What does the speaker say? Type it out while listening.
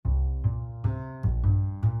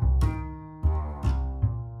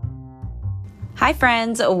Hi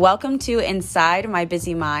friends, welcome to Inside My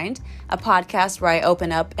Busy Mind, a podcast where I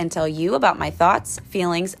open up and tell you about my thoughts,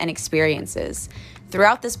 feelings, and experiences.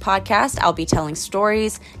 Throughout this podcast, I'll be telling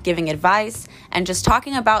stories, giving advice, and just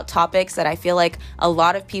talking about topics that I feel like a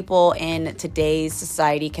lot of people in today's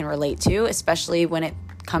society can relate to, especially when it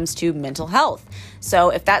comes to mental health.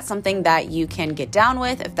 So if that's something that you can get down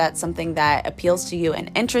with, if that's something that appeals to you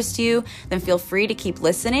and interests you, then feel free to keep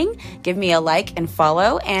listening. Give me a like and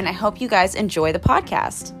follow, and I hope you guys enjoy the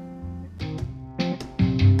podcast.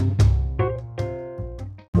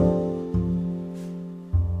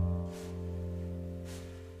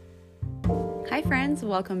 Hi friends,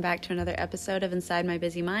 welcome back to another episode of Inside My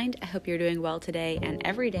Busy Mind. I hope you're doing well today and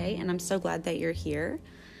every day, and I'm so glad that you're here.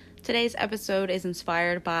 Today's episode is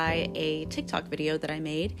inspired by a TikTok video that I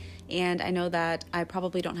made, and I know that I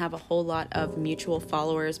probably don't have a whole lot of mutual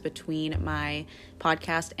followers between my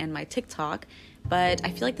podcast and my TikTok, but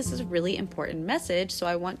I feel like this is a really important message, so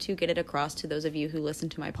I want to get it across to those of you who listen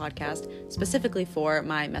to my podcast, specifically for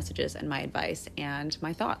my messages and my advice and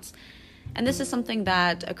my thoughts. And this is something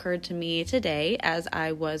that occurred to me today as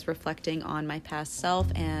I was reflecting on my past self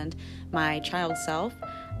and my child self.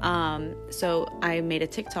 So I made a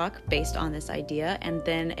TikTok based on this idea, and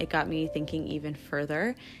then it got me thinking even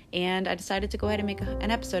further, and I decided to go ahead and make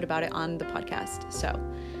an episode about it on the podcast. So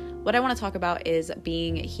what I want to talk about is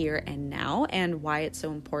being here and now and why it's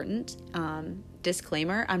so important.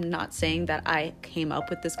 Disclaimer, I'm not saying that I came up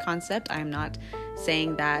with this concept. I'm not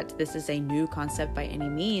saying that this is a new concept by any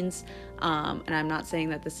means. And I'm not saying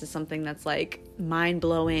that this is something that's like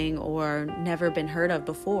mind-blowing or never been heard of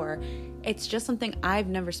before. It's just something I've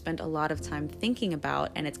never spent a lot of time thinking about,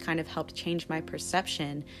 and it's kind of helped change my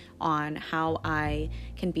perception on how I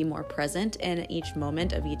can be more present in each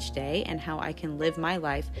moment of each day and how I can live my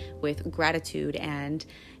life with gratitude and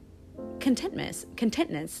contentness.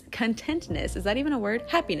 Is that even a word?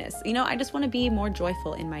 Happiness. I just want to be more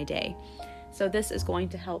joyful in my day. So this is going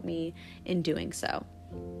to help me in doing so.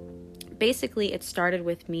 Basically, it started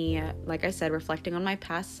with me, like I said, reflecting on my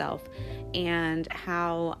past self and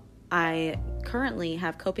how I currently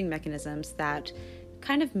have coping mechanisms that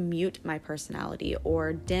kind of mute my personality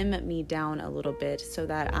or dim me down a little bit so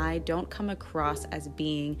that I don't come across as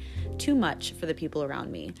being too much for the people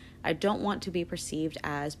around me. I don't want to be perceived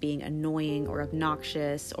as being annoying or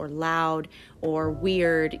obnoxious or loud or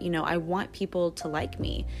weird. I want people to like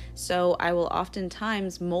me. So I will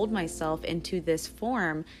oftentimes mold myself into this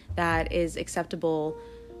form that is acceptable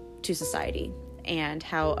to society, and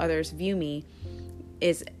how others view me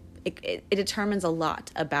is it determines a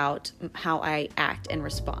lot about how I act and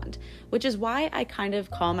respond, which is why I kind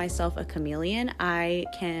of call myself a chameleon. I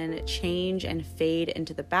can change and fade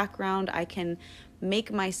into the background. I can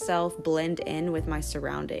make myself blend in with my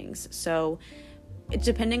surroundings. So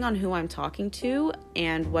depending on who I'm talking to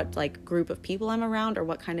and what group of people I'm around or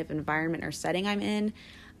what kind of environment or setting I'm in,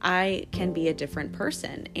 I can be a different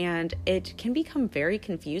person, and it can become very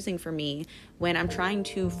confusing for me when I'm trying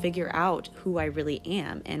to figure out who I really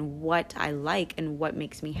am and what I like and what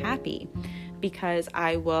makes me happy, because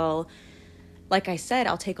I will, like I said,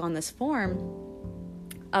 I'll take on this form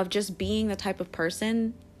of just being the type of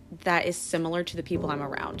person that is similar to the people I'm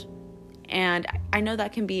around. And I know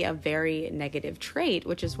that can be a very negative trait,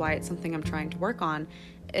 which is why it's something I'm trying to work on,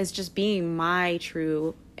 is just being my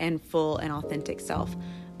true and full and authentic self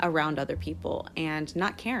around other people and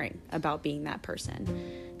not caring about being that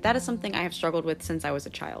person. That is something I have struggled with since I was a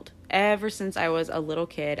child. Ever since I was a little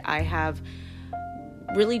kid, I have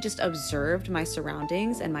really just observed my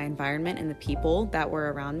surroundings and my environment and the people that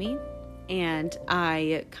were around me. And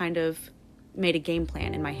I kind of made a game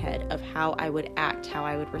plan in my head of how I would act, how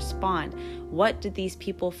I would respond. What did these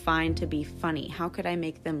people find to be funny? How could I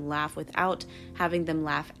make them laugh without having them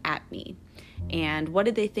laugh at me? And what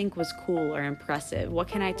did they think was cool or impressive? What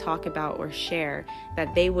can I talk about or share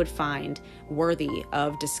that they would find worthy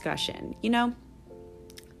of discussion?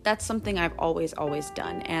 That's something I've always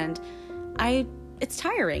done. And it's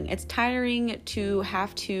tiring. It's tiring to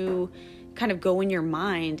have to kind of go in your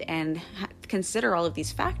mind and consider all of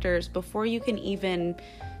these factors before you can even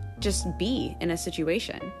just be in a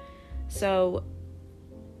situation. So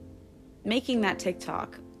making that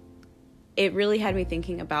TikTok, it really had me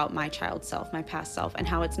thinking about my child self, my past self, and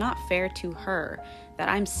how it's not fair to her that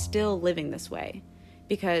I'm still living this way.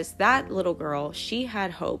 Because that little girl, she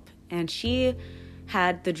had hope, and she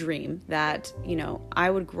had the dream that, I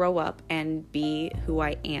would grow up and be who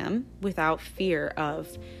I am without fear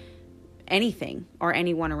of anything or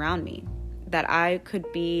anyone around me. That I could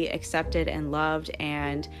be accepted and loved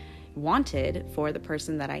and wanted for the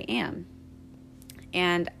person that I am.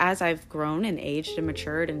 And as I've grown and aged and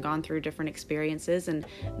matured and gone through different experiences and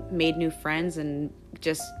made new friends and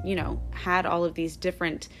just, had all of these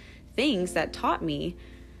different things that taught me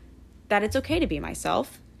that it's okay to be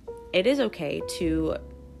myself. It is okay to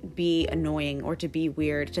be annoying or to be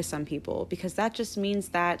weird to some people, because that just means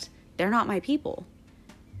that they're not my people.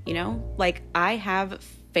 Like, I have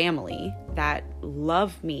family that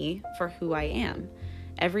love me for who I am.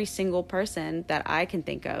 Every single person that I can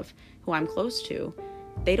think of who I'm close to,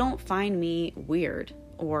 they don't find me weird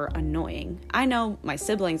or annoying. I know my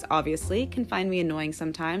siblings obviously can find me annoying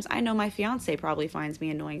sometimes. I know my fiance probably finds me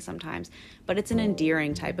annoying sometimes, but it's an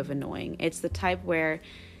endearing type of annoying. It's the type where,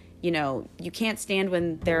 you can't stand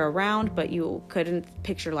when they're around, but you couldn't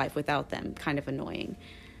picture life without them kind of annoying.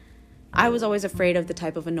 I was always afraid of the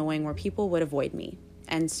type of annoying where people would avoid me.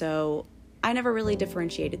 And so I never really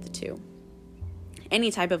differentiated the two.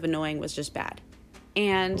 Any type of annoying was just bad.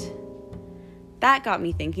 And that got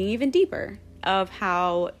me thinking even deeper of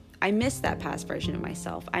how I miss that past version of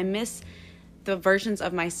myself. I miss the versions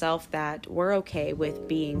of myself that were okay with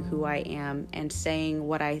being who I am and saying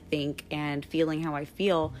what I think and feeling how I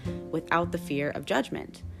feel without the fear of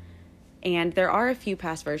judgment. And there are a few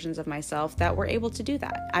past versions of myself that were able to do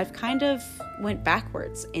that. I've kind of went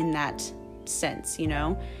backwards in that sense,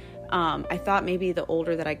 I thought maybe the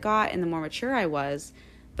older that I got and the more mature I was,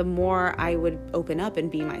 the more I would open up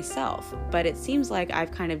and be myself. But it seems like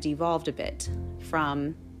I've kind of devolved a bit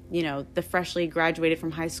from, the freshly graduated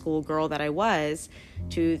from high school girl that I was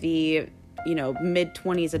to the,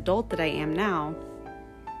 mid-20s adult that I am now.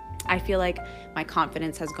 I feel like my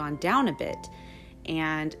confidence has gone down a bit.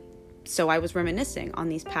 And so I was reminiscing on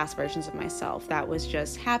these past versions of myself that was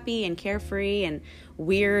just happy and carefree and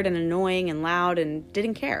weird and annoying and loud and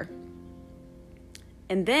didn't care.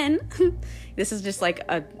 And then, this is just like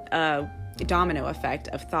a domino effect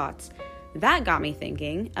of thoughts. That got me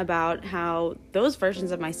thinking about how those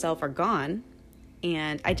versions of myself are gone,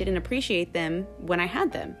 and I didn't appreciate them when I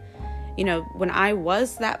had them. When I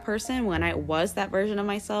was that person, when I was that version of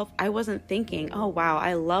myself, I wasn't thinking, oh, wow,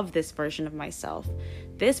 I love this version of myself.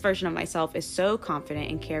 This version of myself is so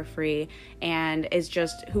confident and carefree and is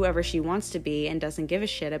just whoever she wants to be and doesn't give a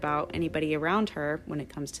shit about anybody around her when it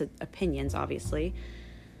comes to opinions, obviously.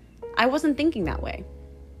 I wasn't thinking that way.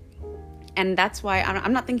 And that's why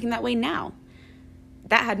I'm not thinking that way now.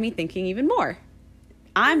 That had me thinking even more.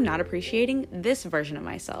 I'm not appreciating this version of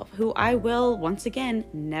myself, who I will, once again,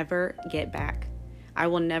 never get back. I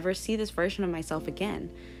will never see this version of myself again.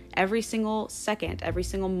 Every single second, every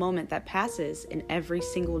single moment that passes in every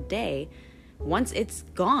single day, once it's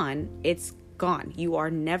gone, it's gone. You are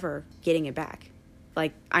never getting it back.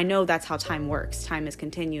 Like, I know that's how time works. Time is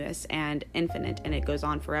continuous and infinite, and it goes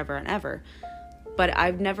on forever and ever. But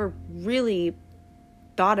I've never really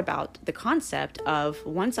thought about the concept of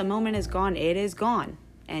once a moment is gone, it is gone.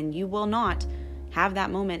 And you will not have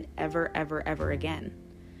that moment ever, ever, ever again.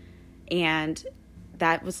 And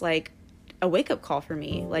that was like a wake-up call for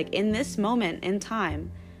me. Like, in this moment in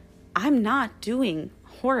time, I'm not doing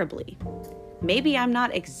horribly. Maybe I'm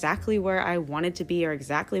not exactly where I wanted to be or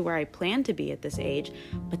exactly where I planned to be at this age,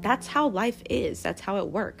 but that's how life is. That's how it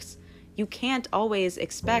works. You can't always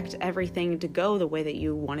expect everything to go the way that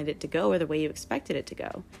you wanted it to go or the way you expected it to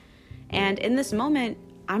go. And in this moment,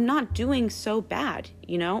 I'm not doing so bad,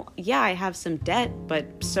 Yeah, I have some debt,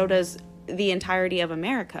 but so does the entirety of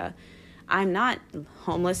America. I'm not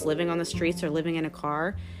homeless, living on the streets, or living in a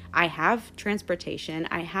car. I have transportation.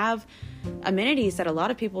 I have amenities that a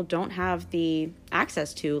lot of people don't have the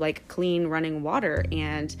access to, like clean running water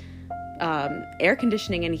and air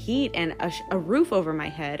conditioning and heat and a roof over my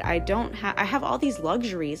head. I have all these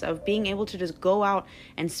luxuries of being able to just go out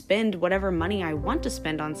and spend whatever money I want to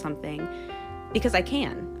spend on something because I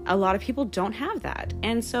can. A lot of people don't have that.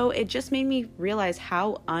 And so it just made me realize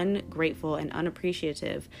how ungrateful and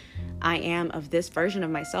unappreciative I am of this version of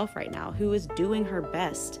myself right now, who is doing her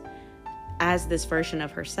best as this version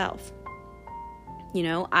of herself.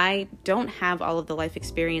 I don't have all of the life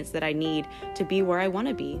experience that I need to be where I want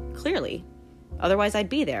to be, clearly. Otherwise, I'd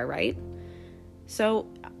be there, right? So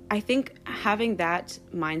I think having that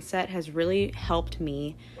mindset has really helped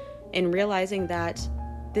me in realizing that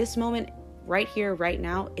this moment right here, right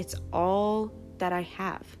now, it's all that I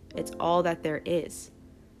have. It's all that there is.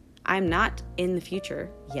 I'm not in the future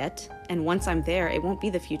yet. And once I'm there, it won't be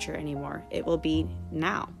the future anymore. It will be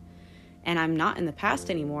now. And I'm not in the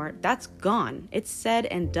past anymore. That's gone. It's said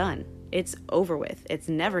and done. It's over with. It's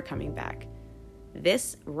never coming back.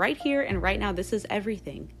 This right here and right now, this is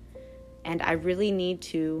everything. And I really need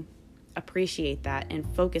to appreciate that and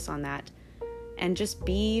focus on that and just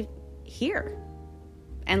be here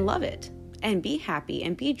and love it and be happy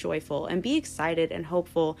and be joyful and be excited and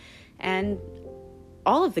hopeful and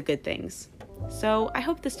all of the good things. So I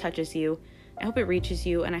hope this touches you. I hope it reaches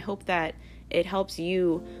you, and I hope that it helps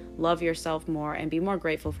you love yourself more and be more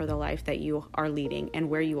grateful for the life that you are leading and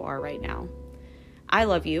where you are right now. I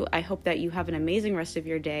love you. I hope that you have an amazing rest of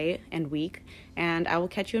your day and week, and I will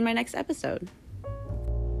catch you in my next episode.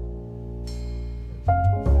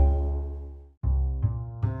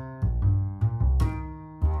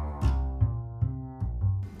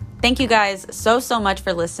 Thank you guys so much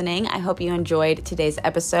for listening. I hope you enjoyed today's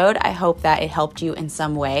episode. I hope that it helped you in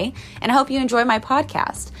some way, and I hope you enjoy my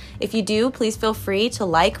podcast. If you do, please feel free to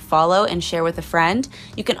like, follow, and share with a friend.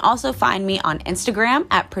 You can also find me on Instagram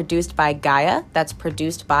at Produced by Gaia. That's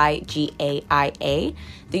Produced by Gaia.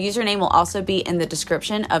 The username will also be in the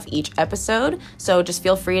description of each episode, so just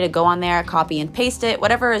feel free to go on there, copy and paste it,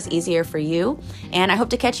 whatever is easier for you. And I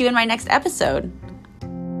hope to catch you in my next episode.